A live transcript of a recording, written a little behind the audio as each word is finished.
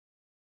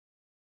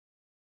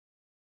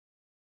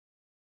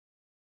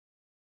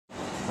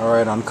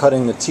Alright, I'm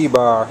cutting the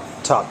T-bar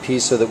top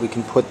piece so that we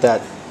can put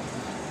that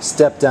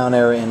step down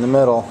area in the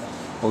middle.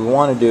 What we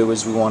want to do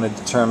is we want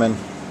to determine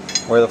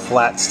where the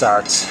flat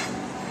starts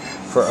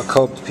for a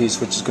coped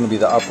piece, which is going to be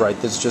the upright.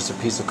 This is just a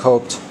piece of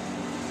coped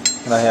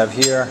that I have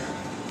here.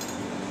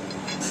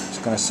 It's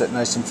going to sit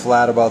nice and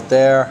flat about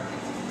there.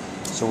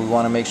 So we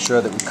want to make sure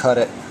that we cut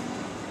it,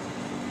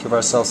 give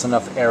ourselves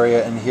enough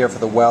area in here for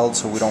the weld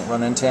so we don't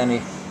run into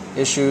any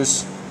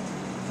issues,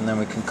 and then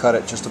we can cut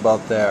it just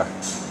about there.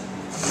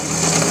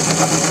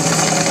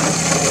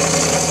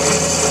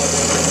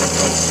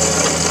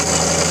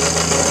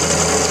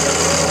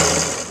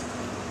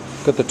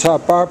 Got the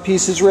top bar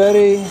pieces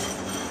ready.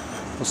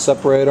 We'll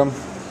separate them,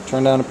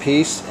 turn down a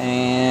piece,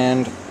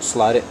 and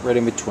slide it right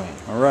in between.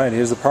 Alright,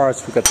 here's the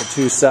parts. We've got the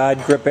two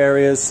side grip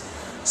areas,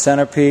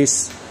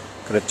 centerpiece.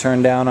 Got it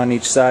turned down on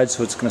each side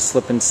so it's going to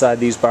slip inside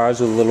these bars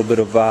with a little bit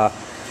of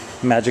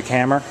magic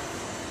hammer.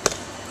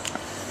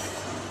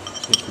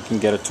 See if we can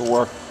get it to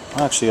work.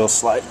 Actually, it'll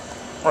slide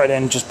right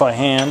in just by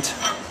hand.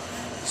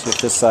 See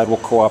if this side will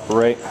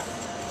cooperate.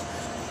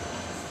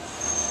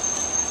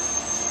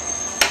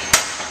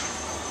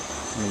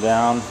 And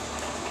down.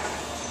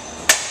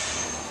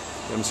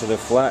 Get them so they're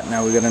flat.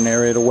 Now we've got an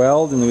area to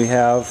weld, and we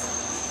have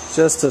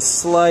just a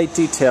slight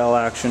detail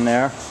action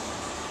there,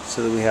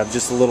 so that we have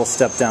just a little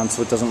step down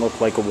so it doesn't look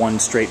like a one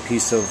straight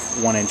piece of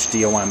 1-inch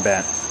DOM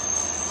bent.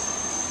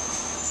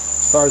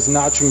 As far as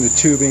notching the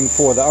tubing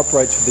for the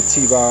uprights for the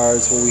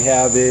T-bars, what we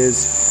have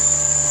is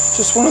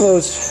just one of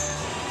those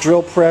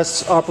drill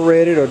press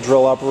operated or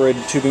drill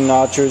operated tubing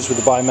notchers with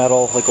a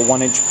bimetal, like a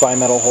 1-inch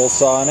bimetal hole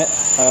saw in it.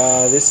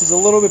 This is a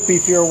little bit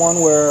beefier one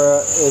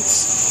where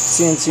it's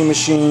CNC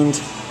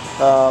machined.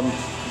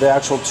 The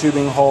actual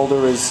tubing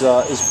holder is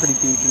pretty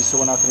beefy, so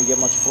we're not going to get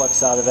much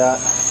flex out of that.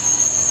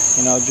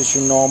 You know, just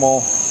your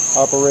normal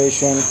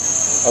operation,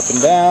 up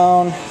and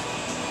down.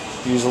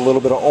 Use a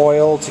little bit of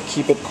oil to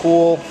keep it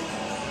cool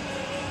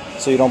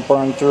so you don't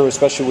burn through,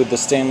 especially with the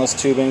stainless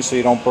tubing, so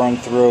you don't burn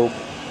through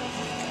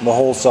the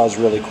hole saws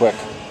really quick.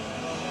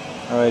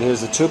 Alright,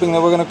 here's the tubing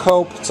that we're going to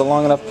cope. It's a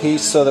long enough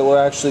piece so that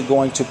we're actually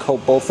going to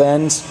cope both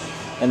ends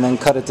and then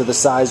cut it to the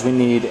size we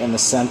need in the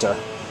center.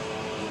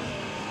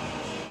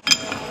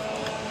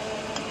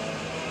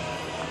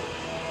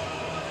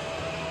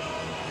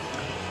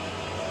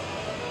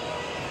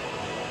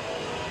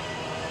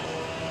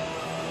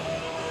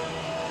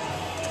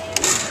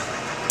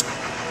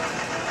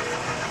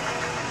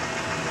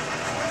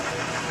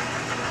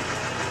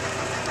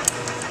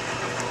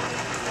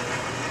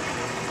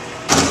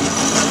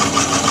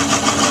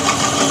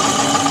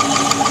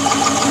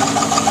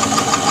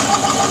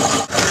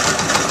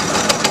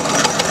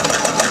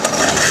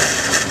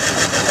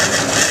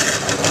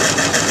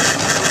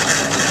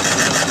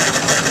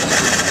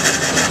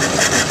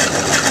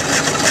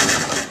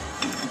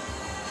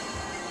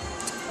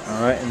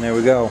 Alright, and there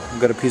we go.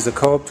 We've got a piece of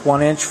coped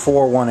 1-inch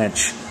for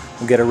 1-inch.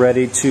 We'll get it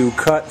ready to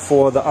cut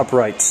for the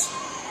uprights.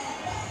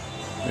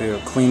 We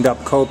have a cleaned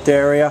up coped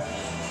area.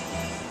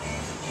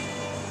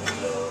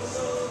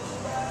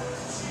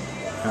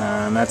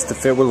 And that's the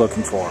fit we're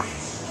looking for.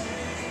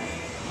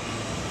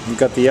 We've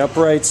got the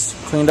uprights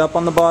cleaned up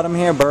on the bottom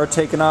here, burr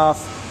taken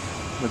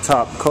off. The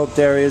top coped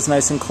area is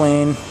nice and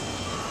clean.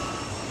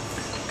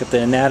 Got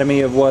the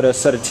anatomy of what a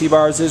set of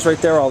T-bars is right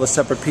there, all the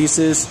separate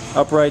pieces,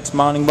 uprights,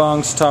 mounting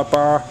bungs, top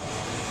bar.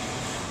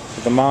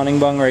 Got the mounting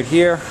bung right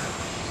here.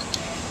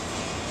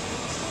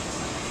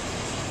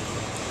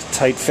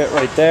 Tight fit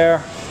right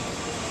there.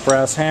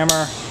 Brass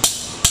hammer.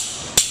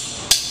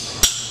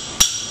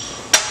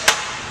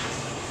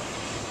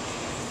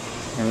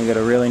 And we got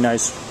a really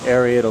nice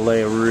area to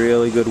lay a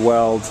really good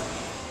weld.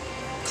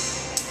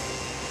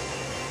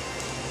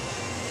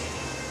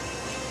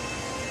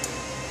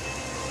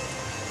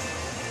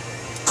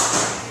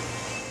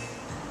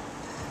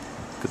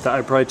 Got the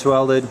uprights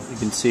welded. You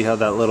can see how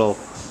that little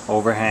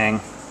overhang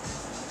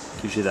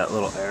gives you that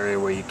little area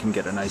where you can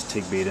get a nice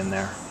TIG bead in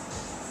there.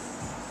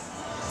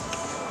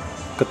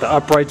 Got the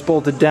uprights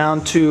bolted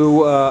down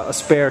to a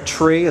spare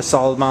tree, a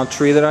solid mount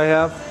tree that I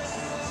have.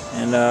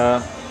 And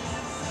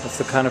that's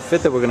the kind of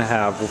fit that we're going to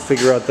have. We'll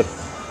figure out the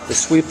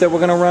sweep that we're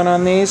going to run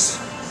on these.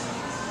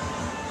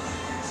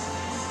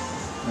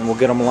 And we'll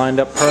get them lined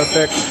up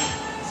perfect.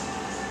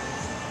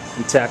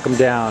 And tack them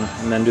down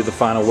and then do the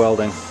final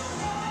welding.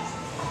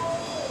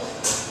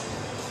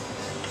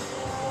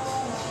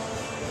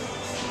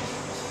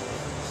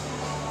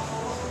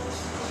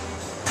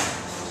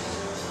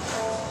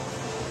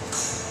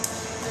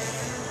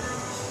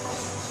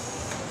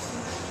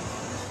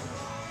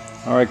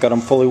 Alright, got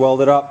them fully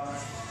welded up.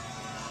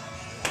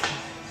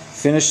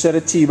 Finished set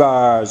of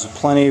T-bars.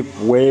 Plenty,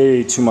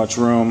 way too much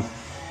room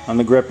on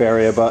the grip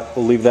area, but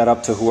we'll leave that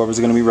up to whoever's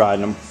going to be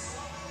riding them.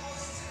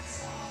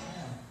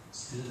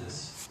 Let's do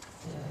this.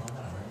 Yeah, why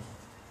not, right?